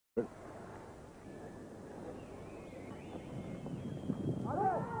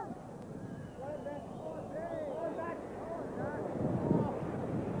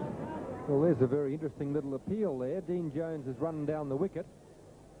Well, there's a very interesting little appeal there. Dean Jones has run down the wicket,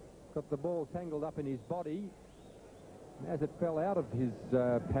 got the ball tangled up in his body. As it fell out of his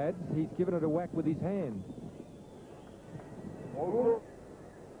pads, he's given it a whack with his hand.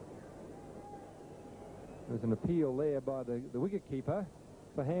 There's an appeal there by the wicketkeeper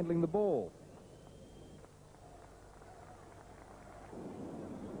for handling the ball.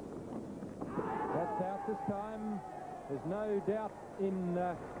 That's out this time. There's no doubt in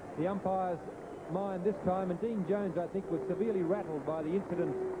the umpire's mind this time, and Dean Jones, I think, was severely rattled by the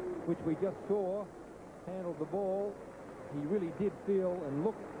incident which we just saw. Handled the ball. He really did feel and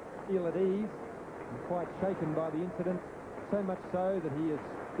look ill at ease and quite shaken by the incident, so much so that he has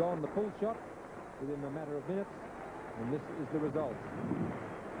gone the full shot within a matter of minutes, and this is the result.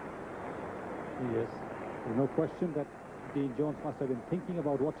 Yes, there's no question that Dean Jones must have been thinking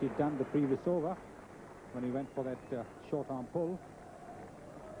about what he'd done the previous over when he went for that short arm pull,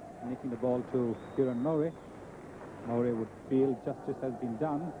 nicking the ball to Kieran Murray. Murray would feel justice has been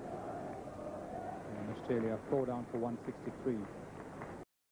done, and Australia 4 down for 163.